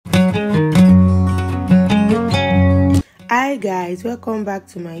Hi guys, welcome back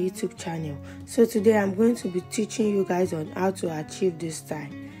to my YouTube channel. So today I'm going to be teaching you guys on how to achieve this style.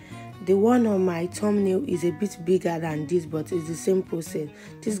 The one on my thumbnail is a bit bigger than this, but it's the same process.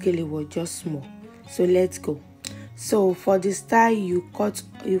 This girl was just small. So let's go. So for the style, you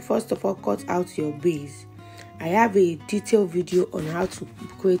first of all cut out your base. I have a detailed video on how to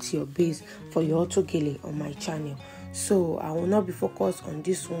create your base for your Autogele on my channel. So I will not be focused on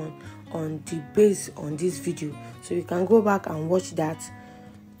this one, on the base on this video. So you can go back and watch that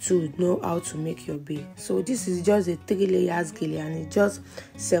to know how to make your base. So this is just a 3 layers gele and it's just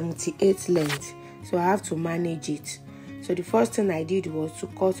 78 length. So I have to manage it. So the first thing I did was to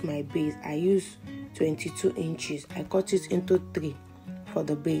cut my base. I used 22 inches. I cut it into 3 for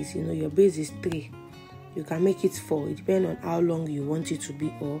the base. You know, your base is 3. You can make it 4. It depends on how long you want it to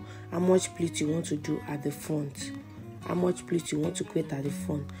be or how much pleat you want to do at the front. How much pleat you want to create at the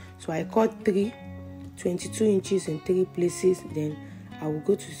front. So I cut 22 inches in 3 places. Then I will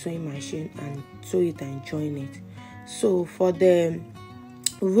go to the sewing machine and sew it and join it. So for the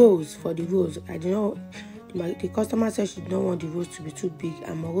rows, I do not. The customer said she did not want the rows to be too big,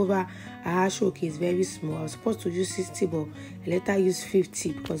 and moreover, Awe of Aso-Oke is very small. I was supposed to use 60, but I later used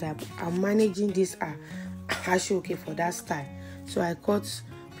 50 because I'm managing this Awe of Aso-Oke for that style. So I cut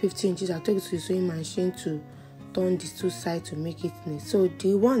 50 inches. I took it to the sewing machine to turn these two sides to make it neat. So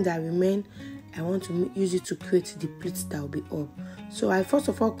the one that remain, I want to use it to create the pleats that will be up. So I first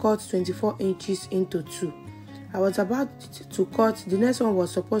of all cut 24 inches into 2. I was about to cut, the next one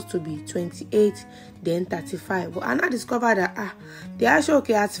was supposed to be 28, then 35. But I now discovered that the Awe of Aso-Oke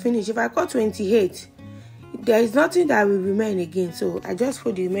has finished. If I cut 28, there is nothing that will remain again. So I just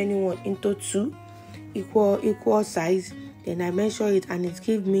put the remaining one into 2 equal size. Then I measure it and it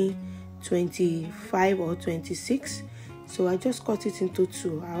gave me 25 or 26. So I just cut it into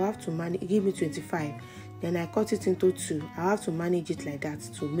 2. I have to manage. It gave me 25. Then I cut it into 2. I have to manage it like that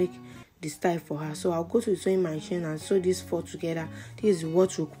to make the style for her. So I'll go to the sewing machine and sew these 4 together. This is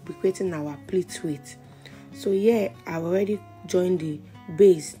what we'll be creating our pleats with. So yeah, I've already joined the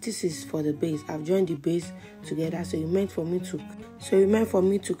base. This is for the base. I've joined the base together. So it meant for me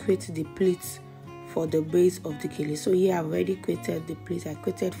to create the pleats for the base of the gele. So here I've already created the pleats. I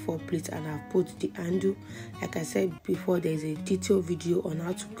created 4 pleats and I've put the handle. Like I said before, there's a detailed video on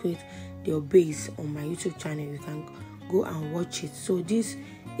how to create your base on my YouTube channel. You can go and watch it. So this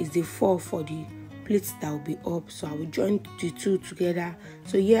is the 4 for the pleats that will be up. So I will join the 2 together.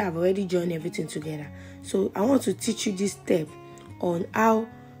 So here I've already joined everything together. So I want to teach you this step on how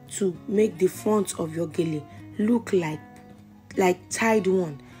to make the front of your gele look like tied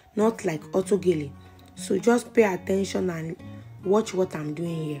one, not like Autogele. So just pay attention and watch what I'm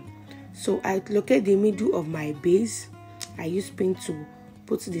doing here. So I locate the middle of my base. I use pin to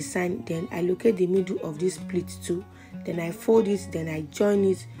put the sign. Then I locate the middle of this pleat too. Then I fold it. Then I join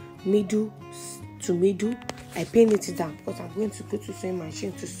it middle to middle. I pin it down because I'm going to go to sewing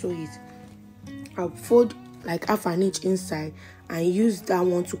machine to sew it. I'll fold like half an inch inside and use that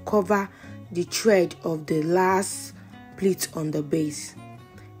one to cover the thread of the last pleat on the base.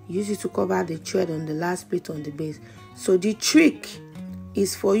 Use it to cover the thread on the last pleat on the base. So the trick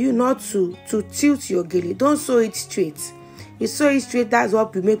is for you not to tilt your gele. Don't sew it straight. You sew it straight, that's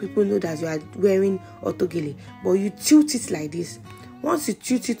what will make people know that you are wearing Autogele. But you tilt it like this. Once you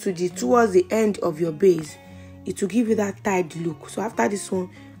tilt it towards the end of your base, it will give you that tied look. So after this one,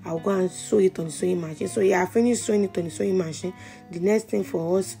 I'll go and sew it on the sewing machine. So yeah, I finished sewing it on the sewing machine. The next thing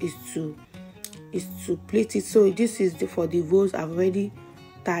for us is to plait it. So this is for the rows. I've already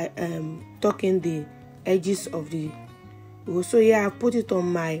tucking the edges of the row. So yeah, I put it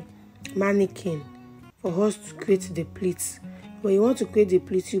on my mannequin for us to create the pleats. When you want to create the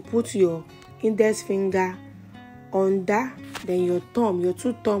pleats, you put your index finger under, then your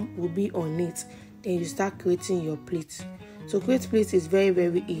 2 thumb will be on it. Then you start creating your pleats. To create pleats is very,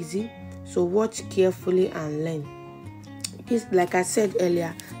 very easy. So watch carefully and learn. This, like I said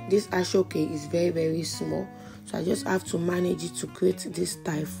earlier, this Awe of Aso-Oke is very, very small. So I just have to manage it to create this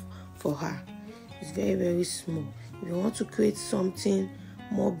type for her. It's very, very small. If you want to create something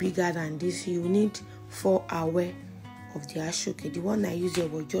more bigger than this, you need 4 Awe of the Awe of Aso-Oke. The one I used here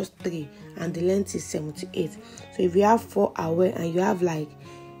was just 3 and the length is 78. So if you have 4 Awe and you have like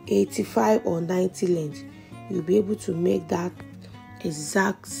 85 or 90 length, you'll be able to make that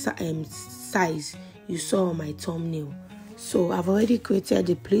exact size you saw on my thumbnail. So I've already created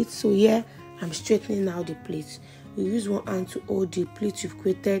the pleat. So here I'm straightening out the pleats. You use one hand to hold the pleat you've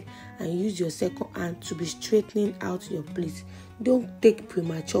created and use your second hand to be straightening out your pleats. Don't take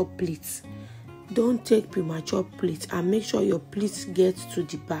premature pleats. And make sure your pleats get to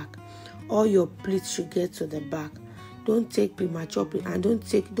the back. All your pleats should get to the back. don't take premature pleat, and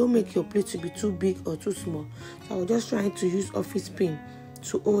don't make your pleat to be too big or too small. So I was just trying to use office pin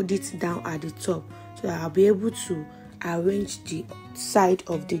to hold it down at the top so that I'll be able to arrange the side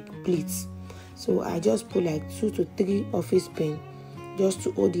of the pleats. So I just put like 2 to 3 office pin just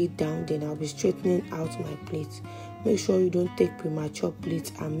to hold it down. Then I'll be straightening out my pleats. Make sure you don't take premature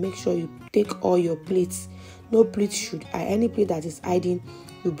pleats, and make sure you take all your pleats. No pleat should, any pleat that is hiding,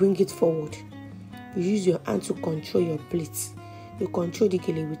 you bring it forward. You use your hand to control your pleats. You control the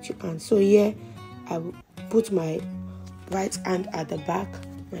gele with your hand. So here I will put my right hand at the back,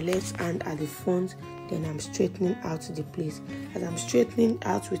 my left hand at the front. Then I'm straightening out the pleats. As I'm straightening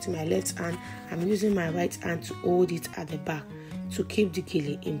out with my left hand, I'm using my right hand to hold it at the back to keep the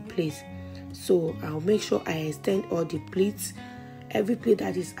gele in place. So I'll make sure I extend all the pleats. Every pleat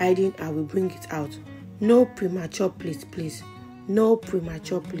that is hiding, I will bring it out. No premature pleats, please. No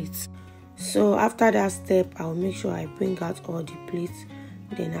premature pleats. So after that step, I'll make sure I bring out all the pleats.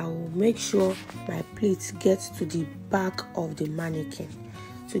 Then I will make sure my pleats get to the back of the mannequin,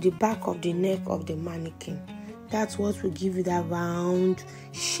 to the back of the neck of the mannequin. That's what will give you that round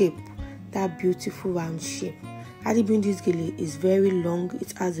shape, that beautiful round shape. Adibin, this gele is very long.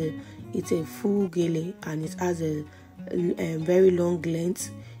 It's a full gele, and it has a very long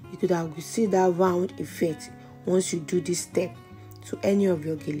length. You could have see that round effect once you do this step to any of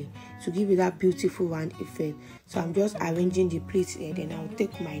your gele to give you that beautiful round effect. So I'm just arranging the pleats here. Then I'll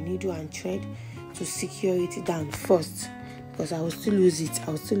take my needle and thread to secure it down first, because I will still use it.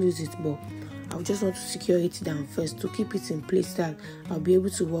 But I just want to secure it down first to keep it in place, that I'll be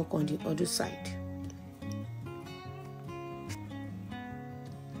able to work on the other side.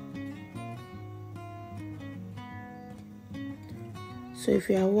 So if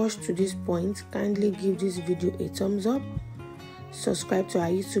you are watched to this point, kindly give this video a thumbs up. Subscribe to our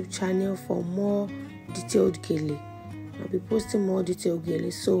YouTube channel for more detailed gele. I'll be posting more detailed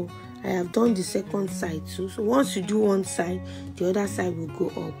gele. So I have done the second side too. So once you do one side, the other side will go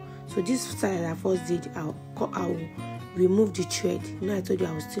up. So this side I first did, I'll remove the thread. I told you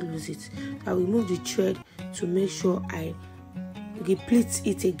I will still lose it. I'll remove the thread to make sure I replete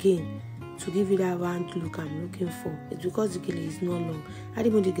it again, to give you that round look I'm looking for. It's because the gele is not long. I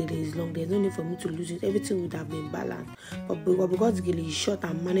didn't the gele is long, there's no need for me to lose it. Everything would have been balanced. But because the gele is short,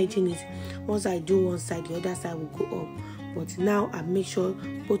 I'm managing it. Once I do one side, the other side will go up. But now I make sure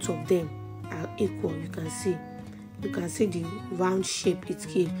both of them are equal. You can see the round shape it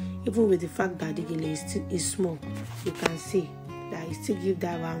gives. Even with the fact that the gele is small, you can see that it still gives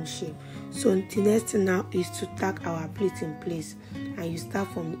that round shape. So the next thing now is to tack our plate in place, and you start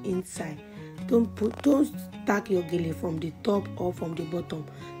from the inside. Don't tack your gele from the top or from the bottom.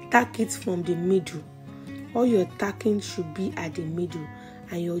 Tack it from the middle. All your tacking should be at the middle,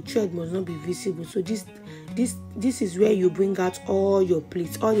 and your thread must not be visible. So this is where you bring out all your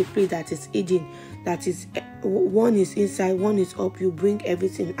pleats, all the plate that is hidden, that is one is inside, one is up. You bring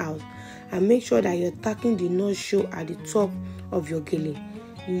everything out, and make sure that your tacking did not show at the top of your gele.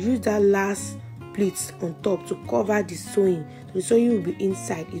 You use that last pleats on top to cover the sewing. The sewing will be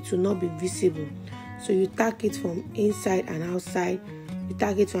inside, it will not be visible. So you tack it from inside and outside. You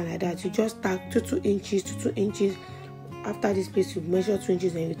tack it from like that. You just tack 2 inches to 2 inches. After this place, you measure 2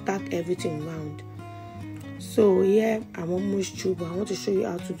 inches and you tack everything round. So here I'm almost through, but I want to show you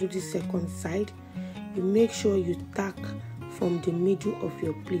how to do this second side. You make sure you tack from the middle of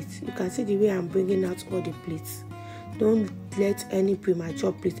your pleats. You can see the way I'm bringing out all the pleats. Don't let any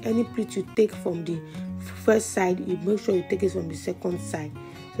premature pleat. Any pleat you take from the first side, you make sure you take it from the second side,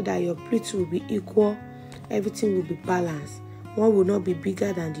 so that your pleats will be equal. Everything will be balanced. One will not be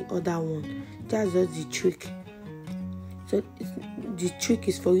bigger than the other one. That's just the trick. So the trick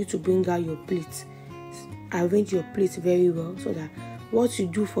is for you to bring out your pleats. Arrange your pleats very well, so that what you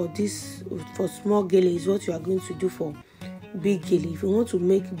do for small gele is what you are going to do for big gele. If you want to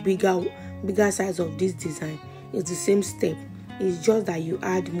make bigger size of this design, it's the same step. It's just that you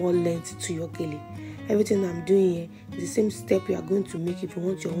add more length to your gele. Everything I'm doing here is the same step you are going to make if you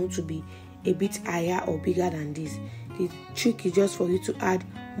want your own to be a bit higher or bigger than this. The trick is just for you to add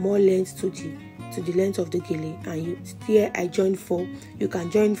more length to the length of the gele. And here I join 4. You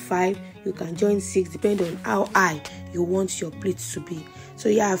can join 5. You can join 6, depending on how high you want your pleats to be. So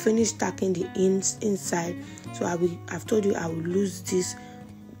yeah, I finished tacking the inside. So I've told you I will lose this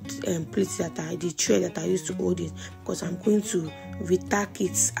pleats the thread that I used to hold it, because I'm going to retack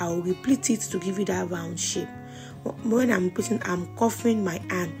it. I will replete it to give you that round shape. When I'm putting, I'm cuffing my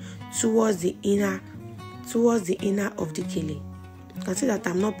hand towards the inner of the gele. You can see that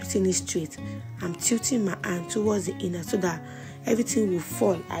I'm not putting it straight. I'm tilting my hand towards the inner, so that everything will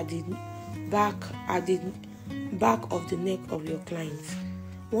fall at the back of the neck of your client.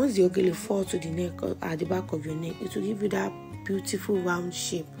 Once the ogele falls to the neck or at the back of your neck, it will give you that beautiful round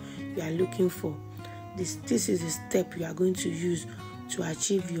shape you are looking for. This is the step you are going to use to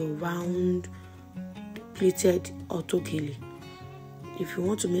achieve your round pleated autogele. If you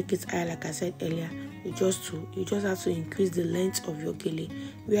want to make it higher, like I said earlier, you just have to increase the length of your gele.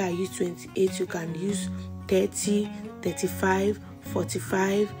 Where I use 28, you can use 30, 35,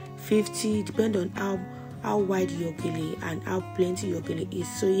 45, 50, depending on how wide your gele and how plenty your gele is.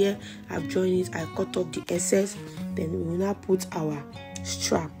 So here I've joined it, I cut off the excess, then we will now put our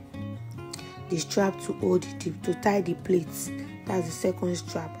strap. The strap to hold to tie the plates. That's the second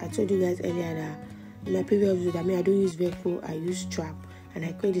strap. I told you guys earlier that in my previous video that I don't use Velcro, I use strap, and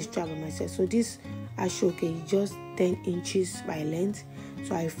I create the strap by myself. So this Aso-Oke is just 10 inches by length.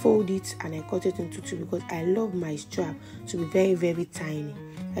 So I fold it and I cut it into two because I love my strap to be very, very tiny.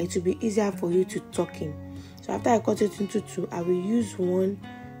 Like, it will be easier for you to tuck in. So after I cut it into two, I will use one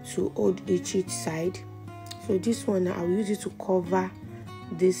to hold each side. So this one, I will use it to cover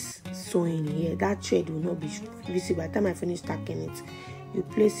this sewing here. That thread will not be visible by the time I finish tacking it. You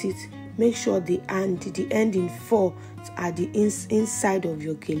place it, make sure the ending fall at the inside of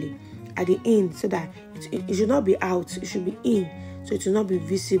your gele, at the end, so that it should not be out, it should be in, so it will not be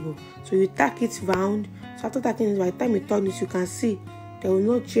visible. So you tack it round. So after tacking it, by the time you turn it, you can see there will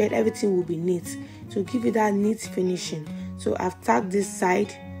no thread, everything will be neat to give you that neat finishing. So I've tacked this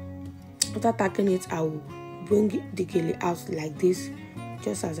side. After tacking it, I will bring the gele out like this,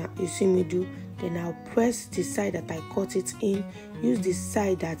 just as you see me do. Then I'll press the side that I cut it in. Use the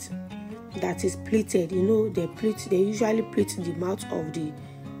side that is pleated. You know, they usually pleat the mouth of the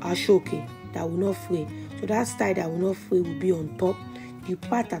Aso-Oke that will not fray. So that side that will not fray will be on top. The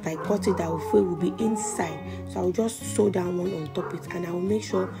part that I cut it that will fray will be inside. So I'll just sew that one on top it, and I will make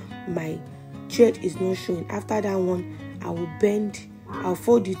sure my thread is not showing. After that one, I'll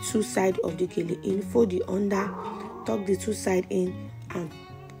fold the two sides of the gele in, fold the under, tuck the two sides in, and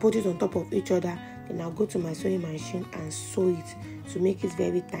put it on top of each other. Then I'll go to my sewing machine and sew it to make it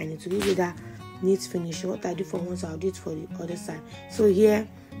very tiny, to give you that neat finishing. What I do for one side, I'll do it for the other side. So here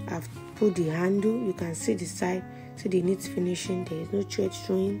I've put the handle. You can see the side, see the neat finishing. There is no thread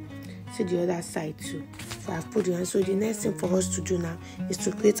showing. See the other side too. So I've put the handle. So the next thing for us to do now is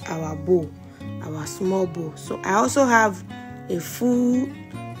to create our bow, our small bow. So I also have a full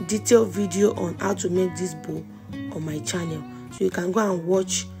detailed video on how to make this bow on my channel. So you can go and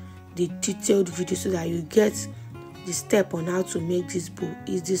watch the detailed video so that you get the step on how to make this bow.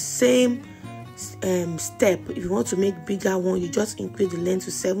 It's the same step. If you want to make bigger one, you just increase the length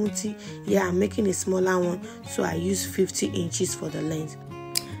to 70. Yeah, I'm making a smaller one, so I use 50 inches for the length.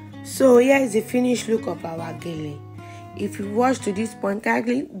 So here is the finished look of our gele. If you watched to this point,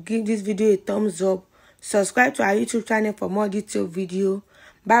 kindly give this video a thumbs up. Subscribe to our YouTube channel for more detailed video.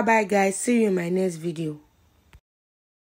 Bye bye guys, see you in my next video.